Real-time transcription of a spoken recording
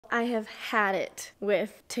I have had it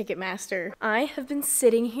with Ticketmaster. I have been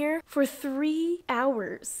sitting here for 3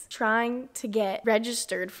 hours trying to get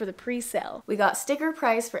registered for the pre-sale. We got sticker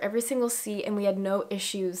price for every single seat and we had no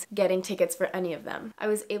issues getting tickets for any of them. I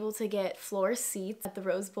was able to get floor seats at the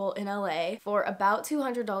Rose Bowl in LA for about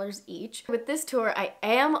 $200 each. With this tour, I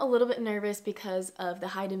am a little bit nervous because of the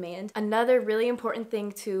high demand. Another really important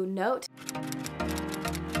thing to note.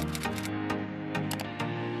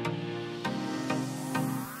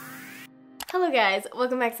 Hello guys,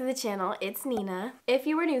 welcome back to the channel. It's Nina. If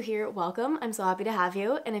you are new here, welcome. I'm so happy to have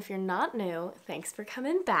you. And if you're not new, thanks for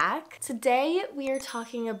coming back. Today we are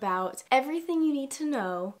talking about everything you need to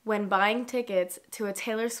know when buying tickets to a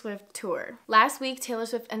Taylor Swift tour. Last week, Taylor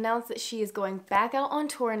Swift announced that she is going back out on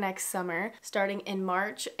tour next summer, starting in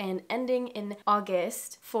March and ending in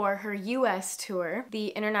August for her US tour. The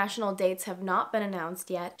international dates have not been announced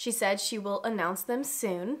yet. She said she will announce them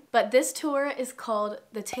soon. But this tour is called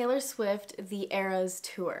the Taylor Swift The Eras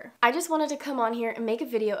Tour. I just wanted to come on here and make a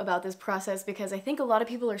video about this process because I think a lot of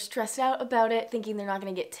people are stressed out about it, thinking they're not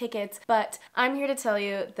going to get tickets, but I'm here to tell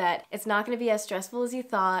you that it's not going to be as stressful as you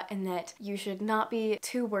thought and that you should not be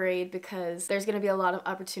too worried because there's going to be a lot of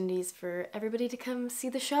opportunities for everybody to come see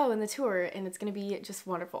the show and the tour, and it's going to be just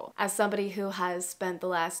wonderful. As somebody who has spent the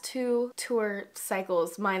last 2 tour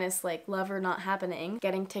cycles, minus like Love or Not Happening,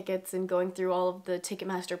 getting tickets and going through all of the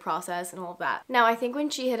Ticketmaster process and all of that. Now, I think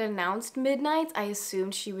when she had announced midnights, I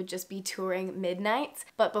assumed she would just be touring midnights,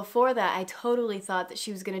 but before that I totally thought that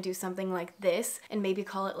she was gonna do something like this and maybe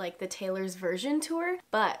call it like the Taylor's version tour,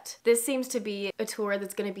 but this seems to be a tour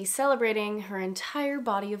that's gonna be celebrating her entire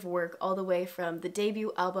body of work all the way from the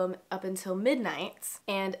debut album up until Midnights.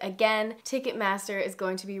 And again, Ticketmaster is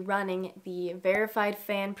going to be running the verified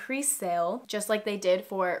fan pre-sale just like they did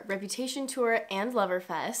for Reputation Tour and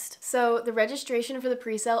Loverfest. So the registration for the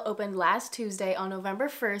pre-sale opened last Tuesday on November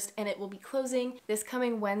 1st and it will be closing this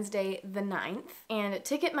coming Wednesday the 9th. And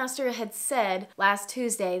Ticketmaster had said last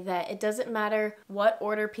Tuesday that it doesn't matter what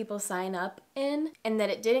order people sign up in and that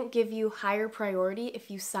it didn't give you higher priority if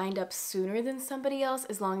you signed up sooner than somebody else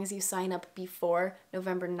as long as you sign up before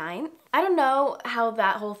November 9th. I don't know how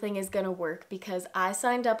that whole thing is gonna work because I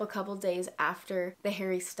signed up a couple days after the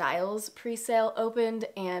Harry Styles pre-sale opened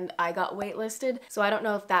and I got waitlisted, so I don't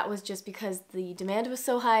know if that was just because the demand was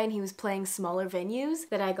so high and he was playing smaller venues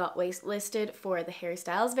that I got waitlisted for the Harry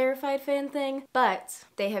Styles verified fan thing, but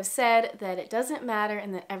they have said that it doesn't matter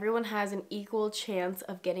and that everyone has an equal chance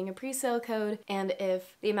of getting a pre-sale code, and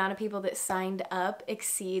if the amount of people that signed up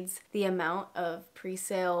exceeds the amount of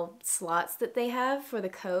pre-sale slots that they have for the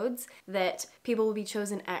codes, that people will be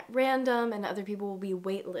chosen at random and other people will be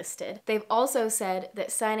waitlisted. They've also said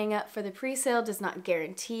that signing up for the pre-sale does not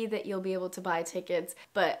guarantee that you'll be able to buy tickets,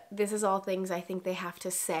 but this is all things I think they have to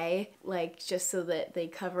say, like just so that they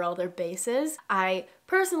cover all their bases. I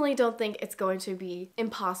personally don't think it's going to be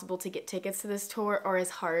impossible to get tickets to this tour or as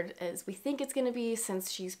hard as we think it's going to be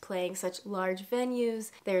since she's playing such large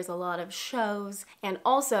venues. There's a lot of shows, and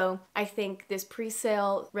also I think this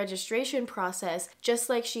pre-sale registration process, just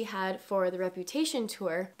like she had for the Reputation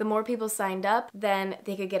tour, the more people signed up, then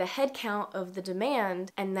they could get a head count of the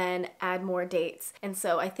demand and then add more dates. And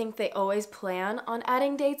so I think they always plan on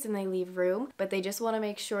adding dates and they leave room, but they just want to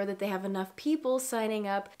make sure that they have enough people signing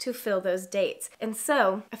up to fill those dates. And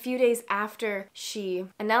so a few days after she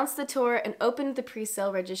announced the tour and opened the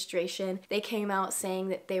pre-sale registration, they came out saying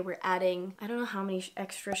that they were adding, I don't know how many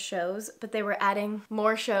extra shows, but they were adding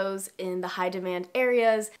more shows in the high demand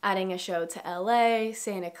areas, adding a show to LA,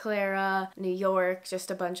 Santa Clara, New York, just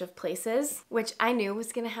a bunch of places, which I knew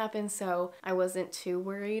was gonna happen, so I wasn't too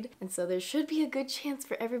worried. And so there should be a good chance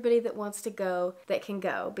for everybody that wants to go that can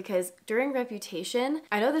go, because during Reputation,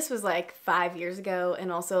 I know this was like 5 years ago,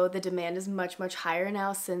 and also the demand is much higher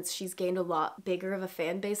now since she's gained a lot bigger of a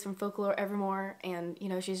fan base from Folklore Evermore, and you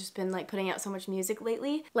know, she's just been like putting out so much music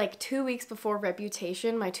lately. Like 2 weeks before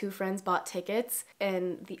Reputation, my 2 friends bought tickets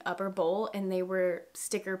in the upper bowl and they were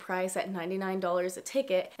sticker price at $99 a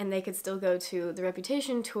ticket, and they could still go to the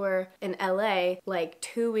Reputation tour in LA like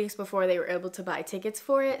 2 weeks before they were able to buy tickets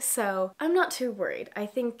for it. So I'm not too worried. I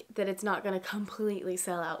think that it's not gonna completely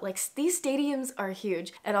sell out. Like, these stadiums are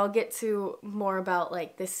huge, and I'll get to more about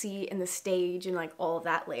like the seat and the stage and like all of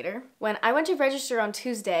that later. When I went to register on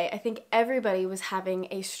Tuesday, I think everybody was having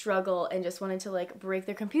a struggle and just wanted to like break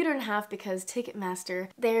their computer in half because Ticketmaster,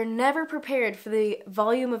 they're never prepared for the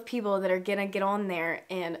volume of people that are gonna get on there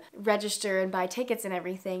and register and buy tickets and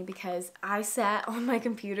everything, because I sat on my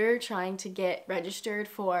computer trying to get registered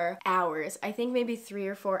for hours. I think maybe 3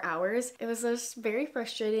 or 4 hours. It was just very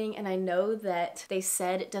frustrating, and I know that they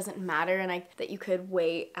said it doesn't matter and that you could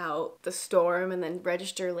wait out the storm and then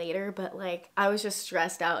register register later, but like I was just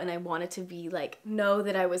stressed out and I wanted to be like, know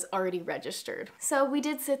that I was already registered. So we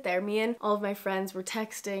did sit there. Me and all of my friends were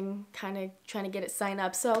texting, kind of trying to get it signed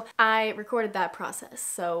up. So I recorded that process.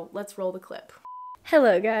 So let's roll the clip.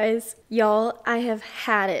 Hello guys. Y'all, I have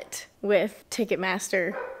had it with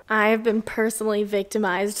Ticketmaster. I have been personally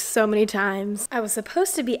victimized so many times. I was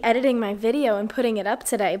supposed to be editing my video and putting it up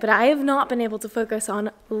today, but I have not been able to focus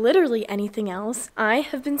on literally anything else. I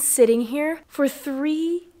have been sitting here for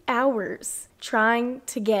 3 hours trying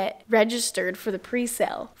to get registered for the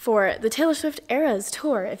pre-sale for the Taylor Swift Eras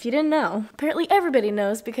tour. If you didn't know, apparently everybody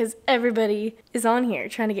knows because everybody is on here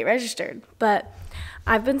trying to get registered. But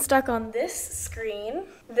I've been stuck on this screen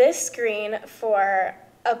for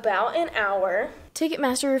about an hour.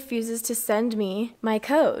 Ticketmaster refuses to send me my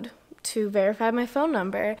code to verify my phone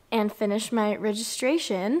number and finish my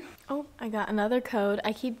registration. Oh, I got another code.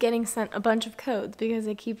 I keep getting sent a bunch of codes because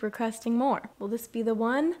they keep requesting more. Will this be the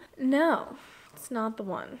one? No, it's not the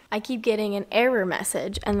one. I keep getting an error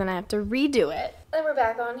message and then I have to redo it. Then we're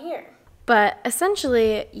back on here. But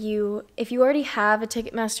essentially, if you already have a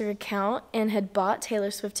Ticketmaster account and had bought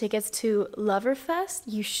Taylor Swift tickets to Loverfest,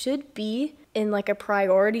 you should be in like a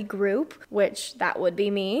priority group, which that would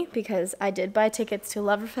be me because I did buy tickets to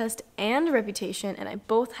Loverfest and Reputation and I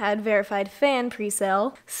both had verified fan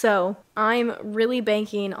presale. So I'm really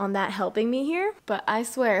banking on that helping me here. But I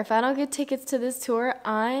swear, if I don't get tickets to this tour,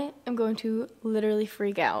 I am going to literally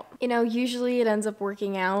freak out. You know, usually it ends up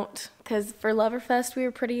working out because for Loverfest we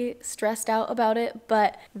were pretty stressed out about it,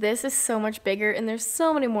 but this is so much bigger and there's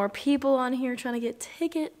so many more people on here trying to get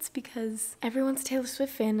tickets because everyone's a Taylor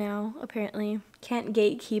Swift fan now, apparently. Can't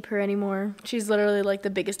gatekeep her anymore. She's literally like the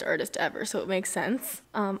biggest artist ever, so it makes sense.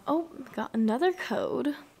 Oh, got another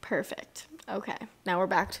code. Perfect. Okay, now we're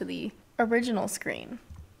back to the original screen.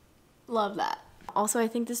 Love that. Also, I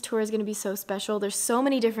think this tour is going to be so special. There's so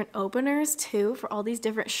many different openers, too, for all these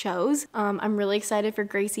different shows. I'm really excited for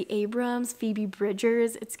Gracie Abrams, Phoebe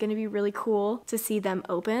Bridgers. It's going to be really cool to see them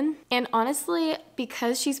open. And honestly,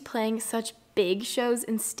 because she's playing such big shows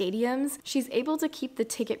in stadiums, she's able to keep the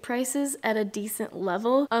ticket prices at a decent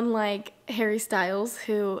level, unlike Harry Styles,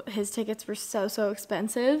 who his tickets were so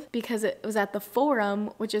expensive because it was at the Forum,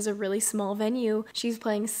 which is a really small venue. She's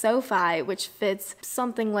playing SoFi, which fits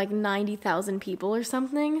something like 90,000 people or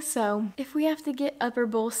something. So if we have to get upper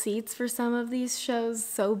bowl seats for some of these shows,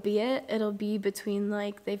 so be it. It'll be between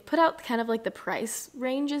like, they've put out kind of like the price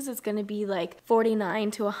ranges. It's going to be like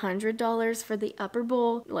 $49 to $100 for the upper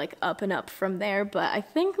bowl, like up and up from there. But I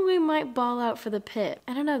think we might ball out for the pit.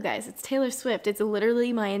 I don't know, guys. It's Taylor Swift. It's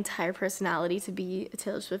literally my entire personality to be a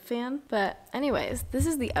Taylor Swift fan. But anyways, this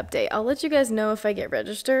is the update. I'll let you guys know if I get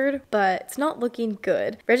registered, but it's not looking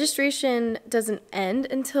good. Registration doesn't end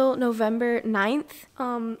until November 9th.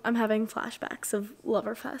 I'm having flashbacks of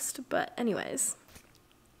Loverfest, but anyways,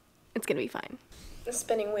 it's gonna be fine. The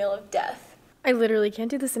spinning wheel of death. I literally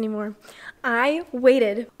can't do this anymore. I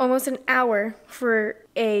waited almost an hour for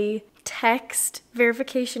a text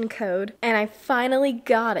verification code and I finally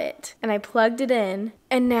got it and I plugged it in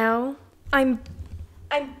and now I'm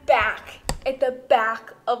back at the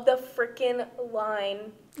back of the freaking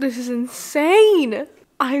line. This is insane.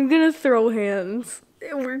 I'm gonna throw hands.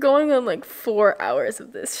 We're going on like 4 hours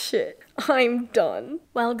of this shit. I'm done.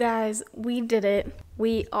 Well, guys, we did it.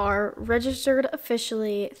 We are registered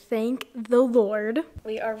officially. Thank the Lord.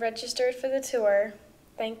 We are registered for the tour.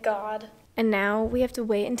 Thank God. And now we have to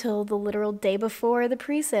wait until the literal day before the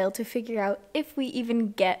pre-sale to figure out if we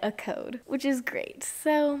even get a code, which is great.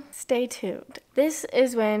 So stay tuned. This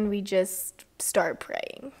is when we just start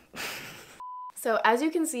praying. So as you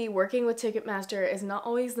can see, working with Ticketmaster is not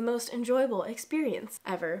always the most enjoyable experience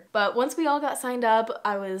ever. But once we all got signed up,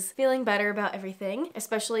 I was feeling better about everything,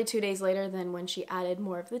 especially 2 days later than when she added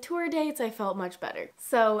more of the tour dates, I felt much better.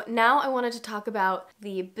 So now I wanted to talk about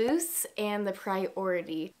the boosts and the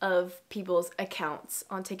priority of people's accounts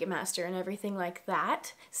on Ticketmaster and everything like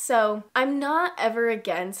that. So I'm not ever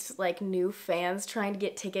against like new fans trying to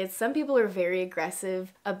get tickets. Some people are very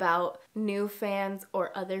aggressive about new fans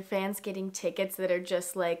or other fans getting tickets that are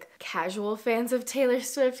just like casual fans of Taylor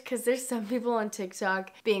Swift, because there's some people on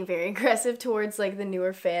TikTok being very aggressive towards like the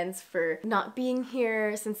newer fans for not being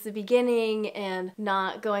here since the beginning and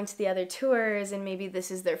not going to the other tours, and maybe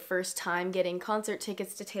this is their first time getting concert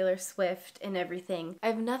tickets to Taylor Swift and everything. I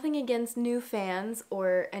have nothing against new fans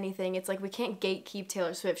or anything. It's like we can't gatekeep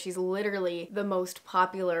Taylor Swift. She's literally the most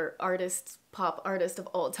popular artist pop artist of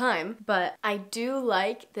all time. But I do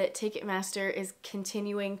like that Ticketmaster is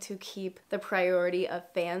continuing to keep the priority of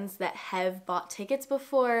fans that have bought tickets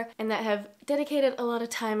before and that have dedicated a lot of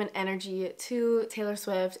time and energy to Taylor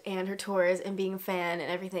Swift and her tours and being a fan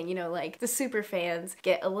and everything. You know, like the super fans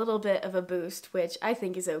get a little bit of a boost, which I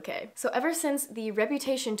think is okay. So ever since the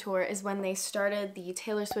Reputation tour is when they started the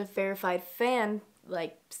Taylor Swift Verified Fan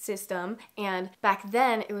system, and back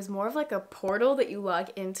then it was more of like a portal that you log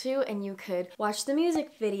into and you could watch the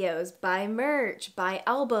music videos, buy merch, buy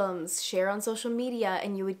albums, share on social media,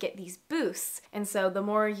 and you would get these boosts. And so the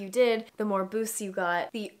more you did, the more boosts you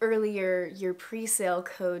got, the earlier your pre-sale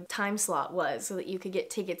code time slot was so that you could get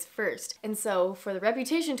tickets first. And so for the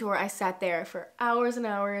Reputation tour, I sat there for hours and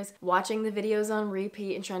hours watching the videos on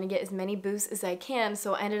repeat and trying to get as many boosts as I can.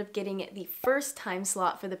 So I ended up getting the first time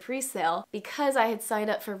slot for the pre-sale because I had signed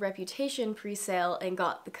up for Reputation pre-sale and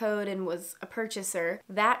got the code and was a purchaser.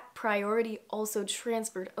 That priority also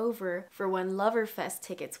transferred over for when Loverfest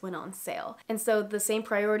tickets went on sale. And so the same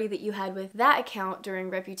priority that you had with that account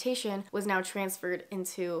during Reputation was now transferred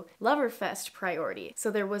into Loverfest priority.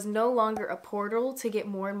 So there was no longer a portal to get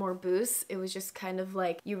more and more boosts. It was just kind of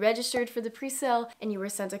like you registered for the pre-sale and you were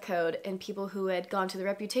sent a code, and people who had gone to the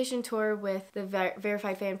Reputation tour with the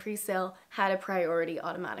Verified Fan pre-sale had a priority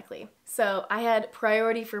automatically. So I had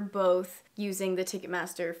priority for both using the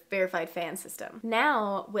Ticketmaster Verified Fan system.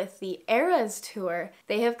 Now, with the Eras tour,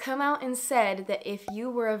 they have come out and said that if you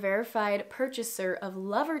were a verified purchaser of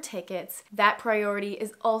Lover tickets, that priority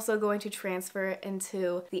is also going to transfer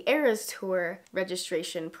into the Eras tour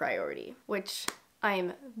registration priority, which I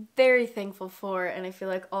am very thankful for, and I feel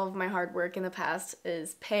like all of my hard work in the past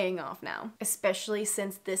is paying off now, especially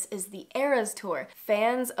since this is the Eras tour.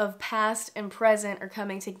 Fans of past and present are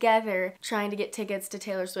coming together trying to get tickets to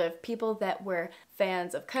Taylor Swift. People that were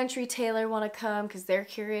fans of Country Taylor want to come because they're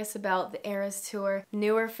curious about the Eras tour.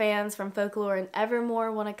 Newer fans from Folklore and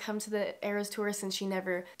Evermore want to come to the Eras tour since she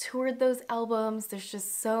never toured those albums. There's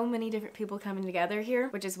just so many different people coming together here,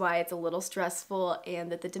 which is why it's a little stressful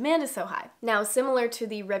and that the demand is so high. Now, similar to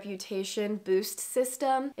the Reputation boost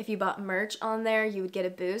system, if you bought merch on there, you would get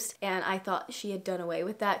a boost, and I thought she had done away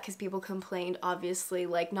with that because people complained, obviously,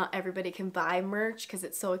 like not everybody can buy merch because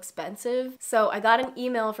it's so expensive. So I got an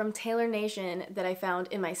email from Taylor Nation that I found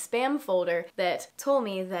in my spam folder that told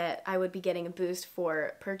me that I would be getting a boost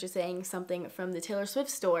for purchasing something from the Taylor Swift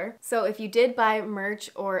store. So if you did buy merch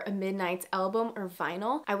or a Midnight's album or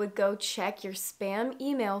vinyl, I would go check your spam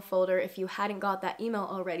email folder if you hadn't got that email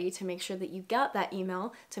already to make sure that you got that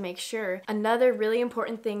email to make sure. Another really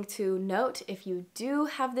important thing to note if you do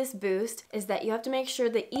have this boost is that you have to make sure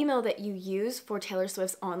the email that you use for Taylor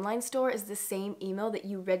Swift's online store is the same email that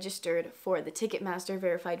you registered for the Ticketmaster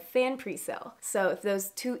Verified Fan presale. So if those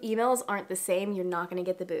two emails aren't the same, you're not going to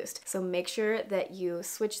get the boost. So make sure that you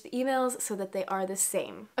switch the emails so that they are the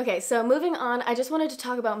same. Okay, so moving on, I just wanted to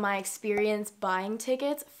talk about my experience buying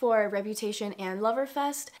tickets for Reputation and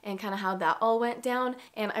Loverfest and kind of how that all went down.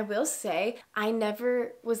 And I will say, I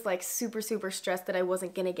never was like super stressed that I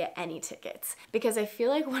wasn't going to get any tickets, because I feel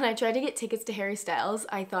like when I tried to get tickets to Harry Styles,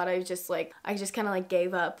 I thought I just kind of like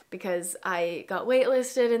gave up because I got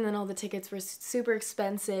waitlisted and then all the tickets were super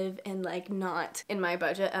expensive and like not in my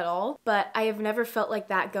budget at all. But I have never felt like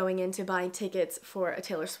that going into buying tickets for a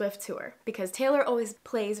Taylor Swift tour, because Taylor always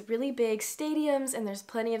plays really big stadiums and there's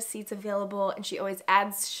plenty of seats available and she always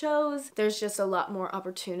adds shows. There's just a lot more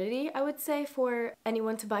opportunity, I would say, for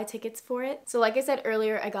anyone to buy tickets for it. So like I said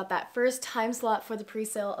earlier, I got that first time slot for the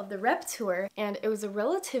pre-sale of the Rep tour, and it was a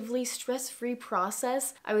relatively stress-free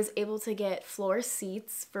process. I was able to get floor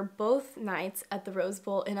seats for both nights at the Rose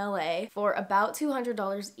Bowl in LA for about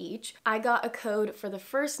 $200 each. I got a code for the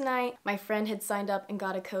first night. My friend had signed up and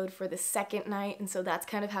got a code for the second night, and so that's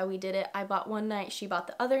kind of how we did it. I bought one night, she bought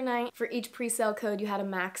the other night. For each pre-sale code, you had a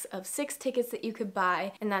max of 6 tickets that you could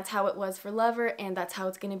buy, and that's how it was for Lover, and that's how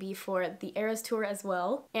it's going to be for the Eras tour as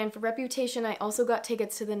well. And for Reputation, I also got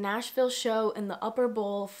tickets to the Nashville show in the Upper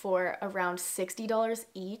Bowl for around $60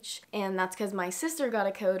 each, and that's because my sister got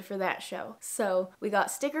a code for that show. So we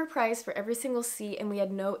got sticker price for every single seat, and we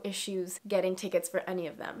had no issues getting tickets for any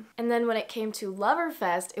of them. And then when it came to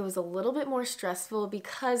Loverfest, it was a little bit more stressful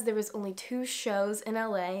because there was only 2 shows in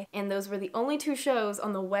LA, and those were the only 2 shows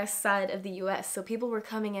on the west side of the US, so people were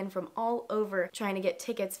coming in from all over trying to get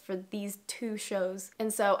tickets for these 2 shows.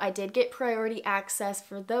 And so I did get priority access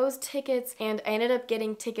for those tickets, and I ended up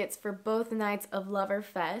getting tickets for both nights of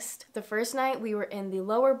Loverfest. The first night we were in the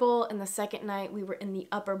lower bowl, and the second night we were in the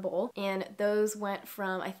upper bowl, and those went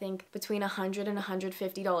from, I think, between $100 and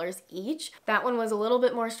 $150 each. That one was a little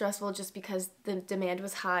bit more stressful just because the demand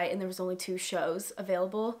was high and there was only 2 shows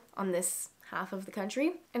available on this half of the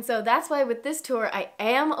country. And so that's why with this tour, I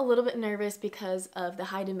am a little bit nervous because of the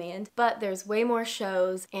high demand, but there's way more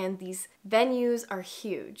shows and these venues are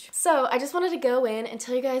huge. So I just wanted to go in and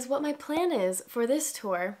tell you guys what my plan is for this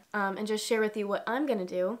tour, and just share with you what I'm gonna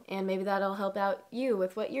do, and maybe that'll help out you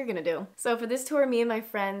with what you're gonna do. So for this tour, me and my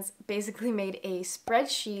friends basically made a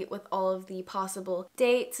spreadsheet with all of the possible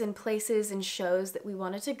dates and places and shows that we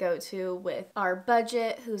wanted to go to, with our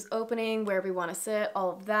budget, who's opening, where we want to sit,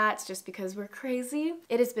 all of that, just because we're crazy.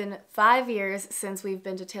 It has been 5 years since we've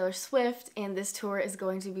been to Taylor Swift, and this tour is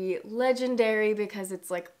going to be legendary because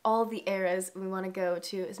it's like all the eras. We want to go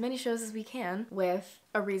to as many shows as we can with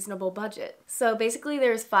a reasonable budget. So basically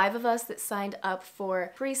there's 5 of us that signed up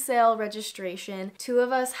for pre-sale registration. 2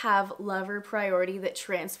 of us have lover priority that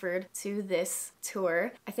transferred to this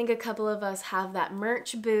tour. I think a couple of us have that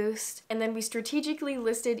merch boost, and then we strategically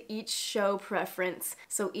listed each show preference.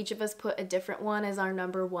 So each of us put a different one as our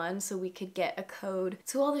number 1 so we could get a code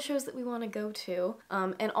to all the shows that we want to go to.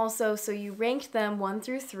 And also, so you ranked them 1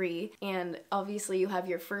 through 3, and obviously you have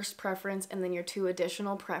your first preference and then your 2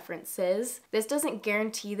 additional preferences. This doesn't guarantee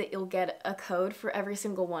that you'll get a code for every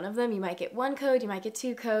single one of them. You might get 1 code, you might get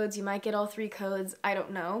 2 codes, you might get all 3 codes. I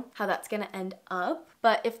don't know how that's gonna end up.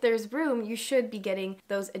 But if there's room, you should be getting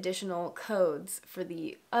those additional codes for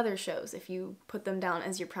the other shows if you put them down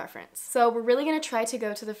as your preference. So we're really gonna try to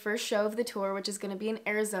go to the first show of the tour, which is gonna be in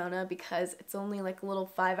Arizona, because it's only like a little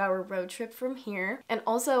 5-hour road trip from here. And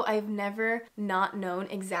also, I've never not known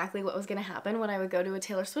exactly what was gonna happen when I would go to a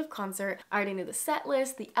Taylor Swift concert. I already knew the set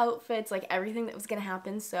list, the outfits, like everything that was gonna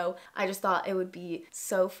happen. So I just thought it would be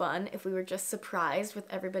so fun if we were just surprised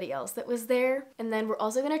with everybody else that was there. And then we're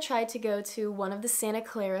also gonna try to go to one of the Santa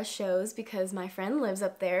Clara shows because my friend lives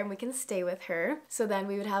up there and we can stay with her. So then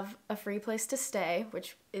we would have a free place to stay,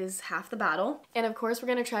 which is half the battle. And of course, we're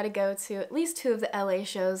gonna try to go to at least 2 of the LA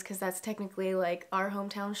shows because that's technically like our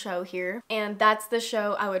hometown show here. And that's the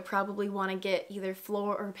show I would probably want to get either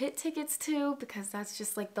floor or pit tickets to, because that's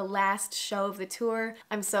just like the last show of the tour.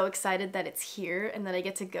 I'm so excited that it's here and that I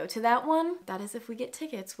get to go to that one. That is if we get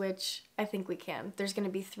tickets, which I think we can. There's gonna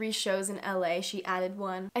be 3 shows in LA. She added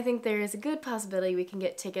 1. I think there is a good possibility we can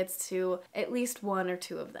get tickets to at least 1 or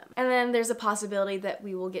 2 of them. And then there's a possibility that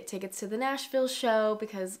we will get tickets to the Nashville show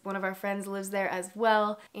because one of our friends lives there as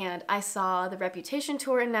well. And I saw the Reputation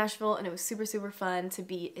tour in Nashville and it was super, super fun to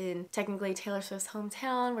be in technically Taylor Swift's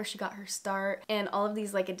hometown where she got her start. And all of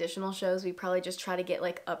these like additional shows, we probably just try to get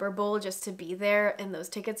like upper bowl just to be there, and those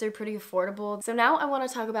tickets are pretty affordable. So now I want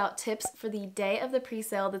to talk about tips for the day of the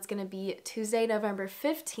pre-sale. That's going to be Tuesday, November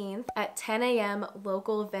 15th at 10 a.m.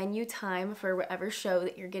 local venue time for whatever show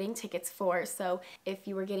that you're getting tickets for. So if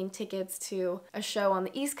you were getting tickets to a show on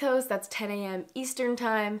the East Coast, that's 10 a.m. Eastern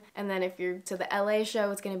time. And then if you're to the LA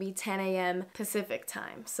show, it's going to be 10 a.m. Pacific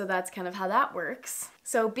time. So that's kind of how that works.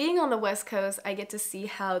 So being on the West Coast, I get to see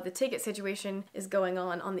how the ticket situation is going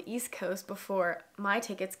on the East Coast before my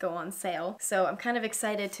tickets go on sale. So I'm kind of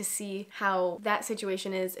excited to see how that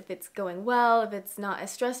situation is, if it's going well, if it's not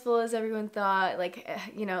as stressful as everyone thought, like,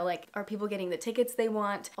 you know, like, are people getting the tickets they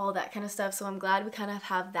want, all that kind of stuff. So I'm glad we kind of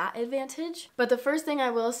have that advantage. But the first thing I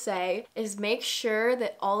will say is make sure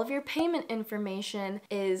that all of your payment information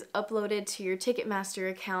is uploaded to your Ticketmaster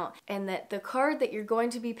account, and that the card that you're going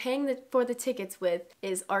to be paying for the tickets with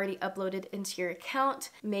is already uploaded into your account.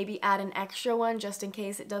 Maybe add an extra one just in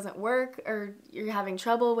case it doesn't work or you're having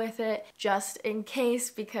trouble with it, just in case,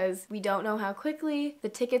 because we don't know how quickly the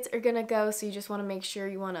tickets are gonna go. So you just want to make sure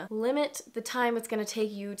you want to limit the time it's going to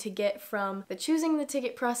take you to get from the choosing the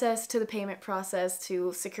ticket process to the payment process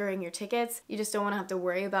to securing your tickets. You just don't want to have to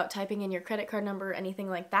worry about typing in your credit card number or anything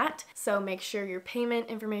like that. So make sure your payment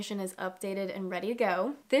information is updated and ready to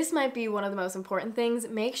go. This might be one of the most important things.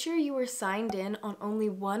 Make sure you are signed in on only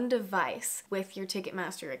 1 device with your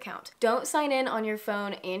Ticketmaster account. Don't sign in on your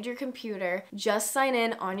phone and your computer. Just sign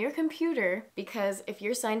in on your computer, because if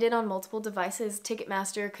you're signed in on multiple devices,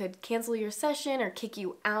 Ticketmaster could cancel your session or kick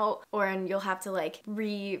you out, and you'll have to like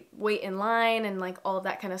wait in line and like all of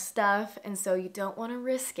that kind of stuff. And so you don't want to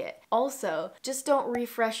risk it. Also, just don't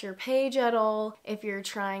refresh your page at all. If you're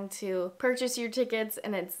trying to purchase your tickets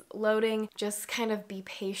and it's loading, just kind of be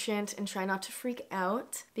patient and try not to freak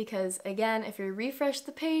out, because again, if you refresh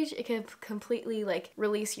the page, it could completely like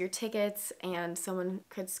release your tickets and someone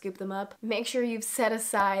could scoop them up. Make sure you've set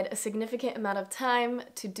aside a significant amount of time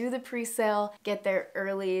to do the pre-sale. Get there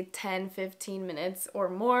early, 10-15 minutes or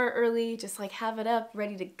more early. Just like have it up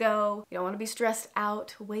ready to go. You don't want to be stressed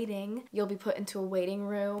out waiting. You'll be put into a waiting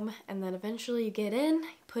room, and then eventually you get in, you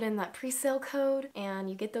put in that pre-sale code, and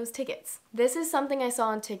you get those tickets. This is something I saw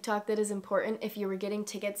on TikTok that is important if you were getting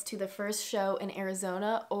tickets to the first show in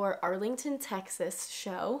Arizona or Arlington, Texas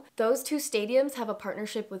show. Those two stadiums have a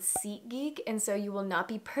partnership with SeatGeek, and so you will not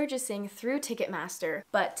be purchasing through Ticketmaster,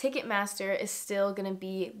 but Ticketmaster is still going to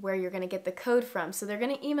be where you're going to get the code from. So they're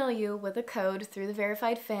going to email you with a code through the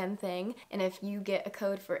verified fan thing, and if you get a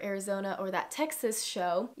code for Arizona or that Texas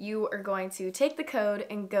show, you are going to take the code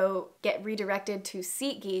and go get redirected to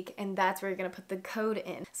SeatGeek, and that's where you're going to put the code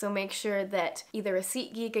in. So make sure that either a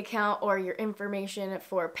SeatGeek account or your information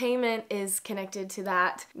for payment is connected to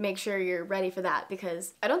that. Make sure you're ready for that,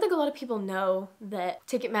 because I don't think a lot of people know that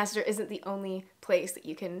Ticketmaster isn't the only place that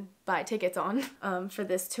you can buy tickets on, for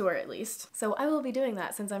this tour at least. So I will be doing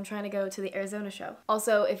that since I'm trying to go to the Arizona show.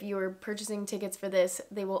 Also, if you are purchasing tickets for this,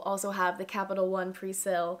 they will also have the Capital One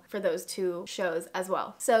pre-sale for those two shows as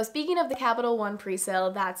well. So speaking of the Capital One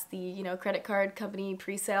pre-sale, that's the, you know, credit card company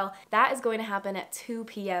pre-sale. That is going to happen at 2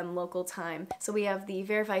 p.m. local time. So we have the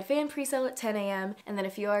verified fan pre-sale at 10 a.m. and then a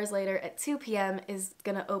few hours later at 2 p.m. is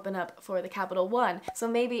gonna open up for the Capital One. So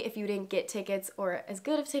maybe if you didn't get tickets or as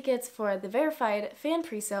good of tickets for the verified fan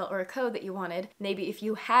pre-sale or a code that you wanted, maybe if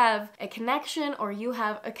you have a connection or you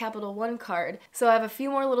have a Capital One card. So I have a few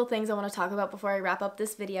more little things I want to talk about before I wrap up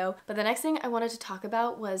this video, but the next thing I wanted to talk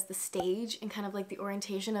about was the stage and kind of like the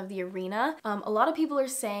orientation of the arena. A lot of people are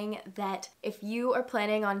saying that if you are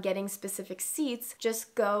planning on getting specific seats,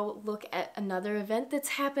 just go look at another event that's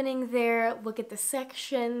happening there, look at the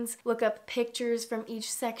sections, look up pictures from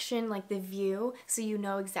each section, like the view, so you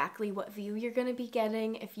know exactly what view you're going to be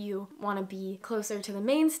getting if you want to be closer to the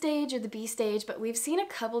main stage or the B stage. But we've seen a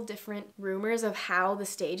couple different rumors of how the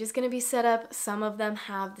stage is going to be set up. Some of them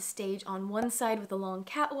have the stage on one side with a long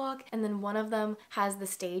catwalk, and then one of them has the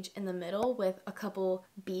stage in the middle with a couple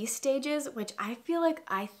B stages, which I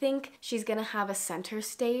think she's gonna have a center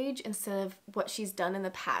stage instead of what she's done in the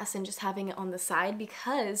past and just having it on the side,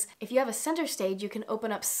 because if you have a center stage, you can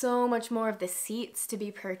open up so much more of the seats to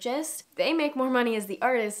be purchased. They make more money as the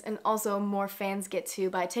artists, and also more fans get to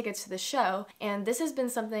buy tickets to the show. And this has been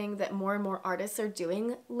something that more and more artists are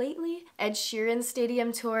doing lately. Ed Sheeran's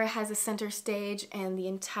stadium tour has a center stage, and the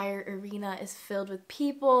entire arena is filled with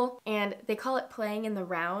people, and they call it playing in the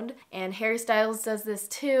round. And Harry Styles does this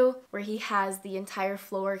too, where he has the entire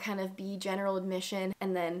floor kind of be general admission,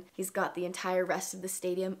 and then he's got the entire rest of the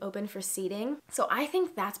stadium open for seating. So I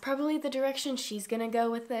think that's probably the direction she's gonna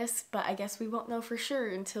go with this, but I guess we won't know for sure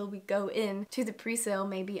until we go in to the pre-sale,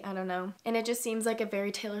 maybe, I don't know. And it just seems like a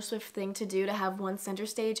very Taylor Swift thing to do, to have one center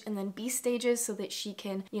stage and then B stages so that she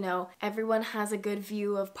can, you know, everyone has a good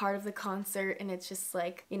view of part of the concert, and it's just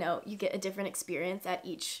like, you know, you get a different experience at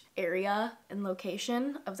each area and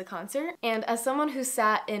location of the concert. And as someone who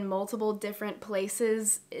sat in multiple different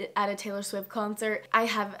places at a Taylor Swift concert, I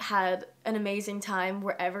have had an amazing time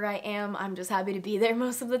wherever I am. I'm just happy to be there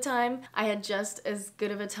most of the time. I had just as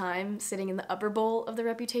good of a time sitting in the upper bowl of the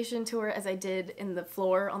Reputation tour as I did in the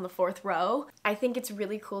floor on the 4th row. I think it's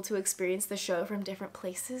really cool to experience the show from different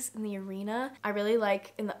places in the arena. I really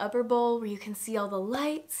like in the upper bowl where you can see all the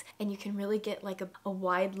lights and you can really get like a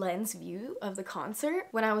wide lens view of the concert.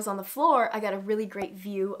 When I was on the floor, I got a really great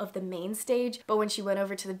view of the main stage, but when she went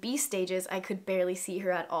over to the B stages, I could barely see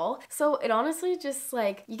her at all. So it honestly just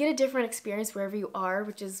like, you get a different experience wherever you are,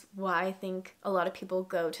 which is why I think a lot of people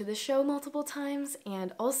go to the show multiple times.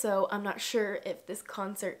 And also, I'm not sure if this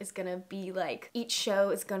concert is gonna be like, each show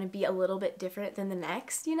is gonna be a little bit different than the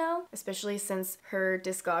next, you know? Especially since her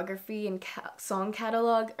discography and song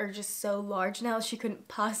catalog are just so large now, she couldn't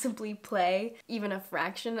possibly play even a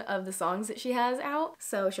fraction of the songs that she has out.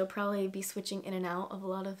 So she'll probably be switching in and out of a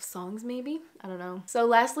lot of songs maybe. I don't know. So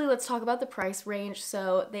lastly, let's talk about the price range.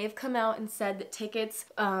 So they've come out and said that tickets,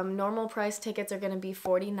 normal price tickets are going to be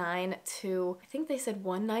 $49 to, I think they said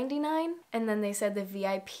 $199, and then they said the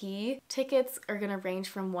VIP tickets are going to range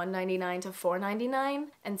from $199 to $499,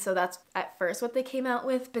 and so that's at first what they came out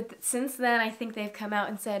with. But since then, I think they've come out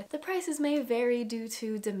and said the prices may vary due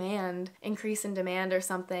to demand, increase in demand or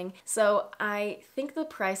something. So I think the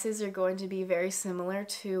prices are going to be very similar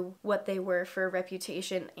to what they were for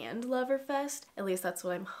Reputation and Loverfest. At least that's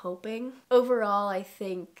what I'm hoping. Overall, I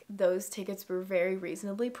think those tickets were very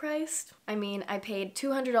reasonably priced. cheapest. I mean, I paid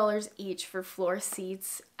 $200 each for floor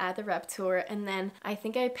seats at the rep tour, and then I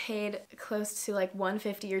think I paid close to like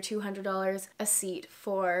 $150 or $200 a seat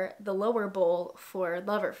for the lower bowl for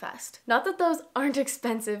Loverfest. Not that those aren't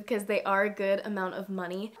expensive, because they are a good amount of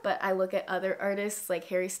money, but I look at other artists like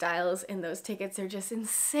Harry Styles and those tickets are just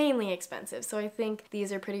insanely expensive. So I think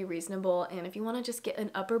these are pretty reasonable, and if you want to just get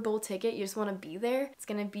an upper bowl ticket, you just want to be there, it's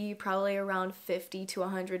gonna be probably around $50 to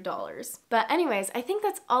 $100. But anyways, I think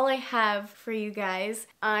that's all I have for you guys.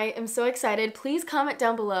 I am so excited. Please comment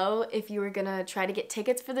down below if you were gonna try to get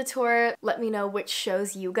tickets for the tour. Let me know which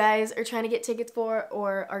shows you guys are trying to get tickets for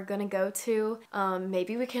or are gonna go to.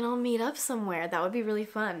 Maybe we can all meet up somewhere. That would be really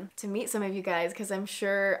fun to meet some of you guys, because I'm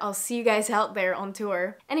sure I'll see you guys out there on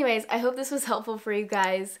tour. Anyways, I hope this was helpful for you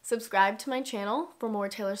guys. Subscribe to my channel for more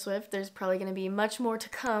Taylor Swift. There's probably gonna be much more to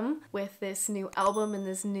come with this new album and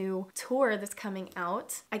this new tour that's coming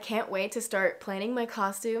out. I can't wait to start planning my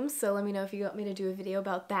costumes, so let me know if you want me to do a video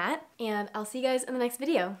about that. And I'll see you guys in the next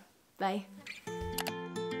video. Bye.